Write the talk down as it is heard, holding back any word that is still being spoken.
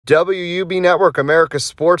WUB Network, America's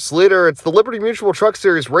sports leader. It's the Liberty Mutual Truck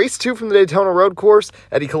Series, Race 2 from the Daytona Road Course.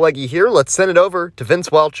 Eddie Kalegi here. Let's send it over to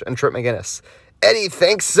Vince Welch and Tripp McGuines. Eddie,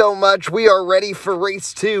 thanks so much. We are ready for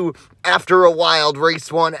Race 2 after a wild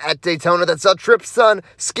Race 1 at Daytona that saw Tripp's son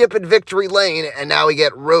skip in victory lane, and now we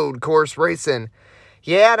get road course racing.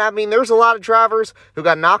 Yeah, and I mean, there's a lot of drivers who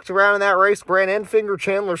got knocked around in that race. Grant Enfinger,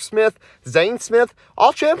 Chandler Smith, Zane Smith,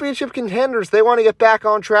 all championship contenders. They want to get back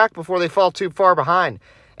on track before they fall too far behind.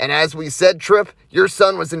 And as we said, Tripp, your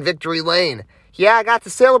son was in victory lane. Yeah, I got to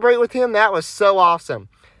celebrate with him. That was so awesome.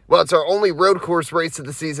 Well, it's our only road course race of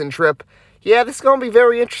the season, Tripp. Yeah, this is going to be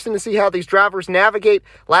very interesting to see how these drivers navigate.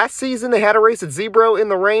 Last season, they had a race at Zebro in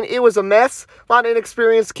the rain. It was a mess. A lot of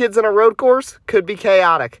inexperienced kids on a road course. Could be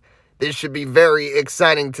chaotic. This should be very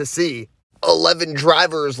exciting to see. 11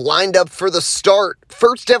 drivers lined up for the start.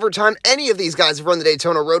 First ever time any of these guys have run the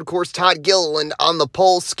Daytona Road Course. Todd Gilliland on the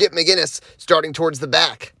pole, Skip McGuines starting towards the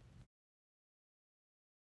back.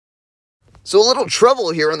 So a little trouble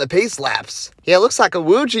here on the pace laps. Yeah, it looks like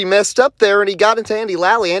Awuji messed up there and he got into Andy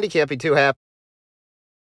Lally. Andy can't be too happy.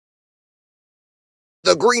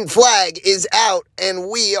 The green flag is out, and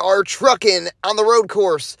we are trucking on the road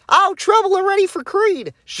course. Oh, trouble already for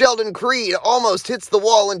Creed. Sheldon Creed almost hits the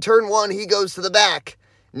wall in turn 1. He goes to the back.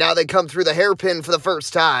 Now they come through the hairpin for the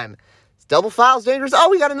first time. Double file's dangerous. Oh,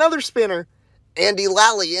 we got another spinner. Andy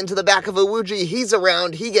Lally into the back of Awuji. He's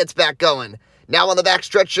around. He gets back going. Now on the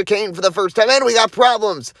backstretch chicane for the first time, and we got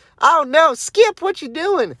problems. Oh, no. Skip, what you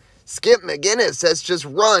doing? Skip McGuines has just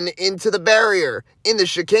run into the barrier in the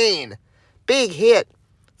chicane. Big hit.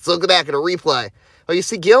 Let's look back at a replay. Oh, you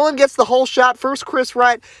see Gillen gets the whole shot. First, Chris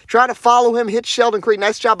Wright trying to follow him, hit Sheldon Creed.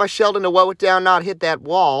 Nice job by Sheldon to woe it down, not hit that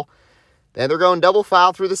wall. Then they're going double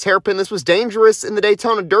file through this hairpin. This was dangerous in the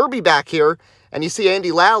Daytona Derby back here. And you see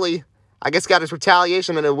Andy Lally, I guess, got his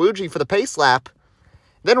retaliation in Awuji for the pace lap.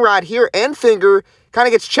 Then right here, Enfinger kind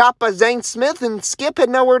of gets chopped by Zane Smith, and Skip had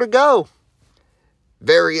nowhere to go.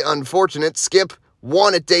 Very unfortunate. Skip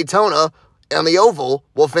won at Daytona on the oval.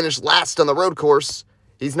 Will finish last on the road course.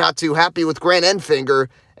 He's not too happy with Grant Enfinger,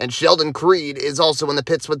 and Sheldon Creed is also in the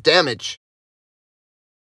pits with damage.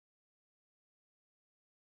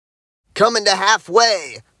 Coming to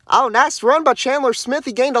halfway. Oh, nice run by Chandler Smith.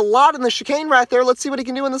 He gained a lot in the chicane right there. Let's see what he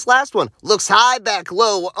can do in this last one. Looks high, back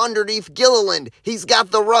low, underneath Gilliland. He's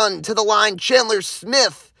got the run to the line. Chandler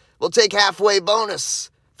Smith will take halfway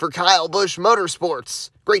bonus for Kyle Busch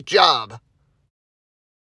Motorsports. Great job.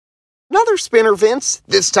 Another spinner, Vince.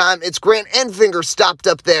 This time, it's Grant Enfinger stopped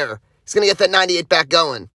up there. He's going to get that 98 back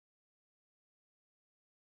going.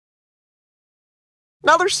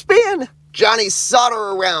 Another spin. Johnny Sauter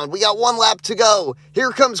around. We got one lap to go.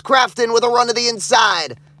 Here comes Crafton with a run to the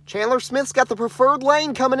inside. Chandler Smith's got the preferred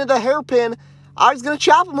lane coming into the hairpin. Oh, he's going to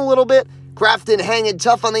chop him a little bit. Crafton hanging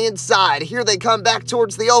tough on the inside. Here they come back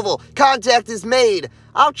towards the oval. Contact is made.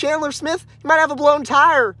 Oh, Chandler Smith, he might have a blown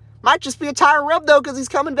tire. Might just be a tire rub, though, because he's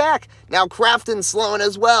coming back. Now Crafton slowing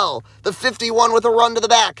as well. The 51 with a run to the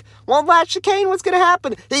back. One last chicane, what's going to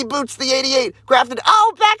happen? He boots the 88. Crafton,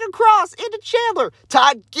 oh, back across into Chandler.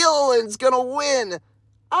 Todd Gilliland's going to win.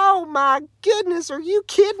 Oh, my goodness, are you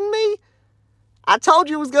kidding me? I told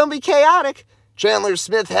you it was going to be chaotic. Chandler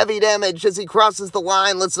Smith, heavy damage as he crosses the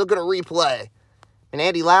line. Let's look at a replay. And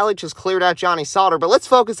Andy Lally just cleared out Johnny Sauter, but let's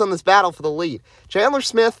focus on this battle for the lead. Chandler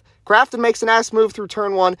Smith, Crafton makes a nice move through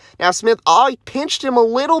turn 1. Now Smith, oh, he pinched him a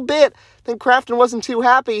little bit. I think Crafton wasn't too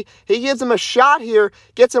happy. He gives him a shot here,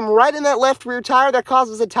 gets him right in that left rear tire. That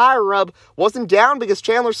causes a tire rub. Wasn't down because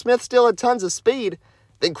Chandler Smith still had tons of speed.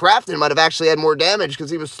 I think Crafton might have actually had more damage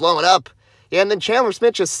because he was slowing up. Yeah, and then Chandler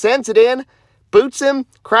Smith just sends it in, boots him.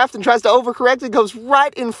 Crafton tries to overcorrect it, goes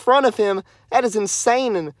right in front of him. That is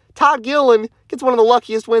insane, and Todd Gilliland gets one of the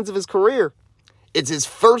luckiest wins of his career. It's his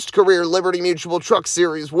first career Liberty Mutual Truck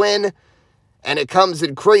Series win, and it comes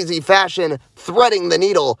in crazy fashion, threading the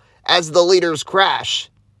needle as the leaders crash.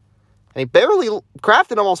 And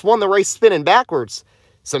Crafton almost won the race spinning backwards.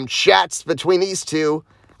 Some chats between these two.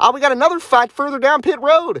 Oh, we got another fight further down pit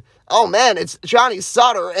road. Oh, man, it's Johnny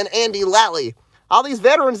Sauter and Andy Lally. All these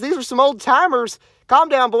veterans, these are some old timers. Calm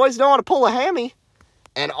down, boys, don't want to pull a hammy.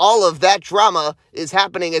 And all of that drama is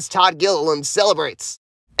happening as Todd Gilliland celebrates.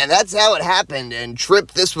 And that's how it happened. And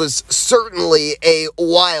Tripp, this was certainly a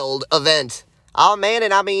wild event. Oh, man,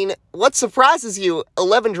 and I mean, what surprises you?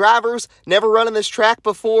 11 drivers, never running this track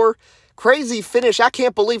before. Crazy finish. I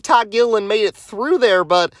can't believe Todd Gilliland made it through there,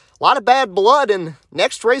 but a lot of bad blood. And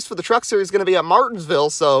next race for the Truck Series is going to be at Martinsville,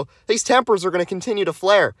 so these tempers are going to continue to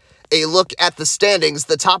flare. A look at the standings,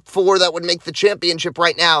 the top 4 that would make the championship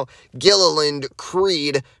right now: Gilliland,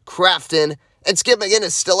 Creed, Crafton, And Skip McGuines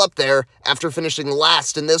is still up there after finishing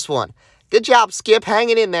last in this one. Good job, Skip,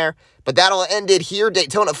 hanging in there. But that'll end it here.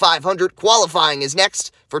 Daytona 500 qualifying is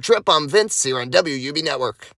next. For Tripp, I'm Vince here on WUB Network.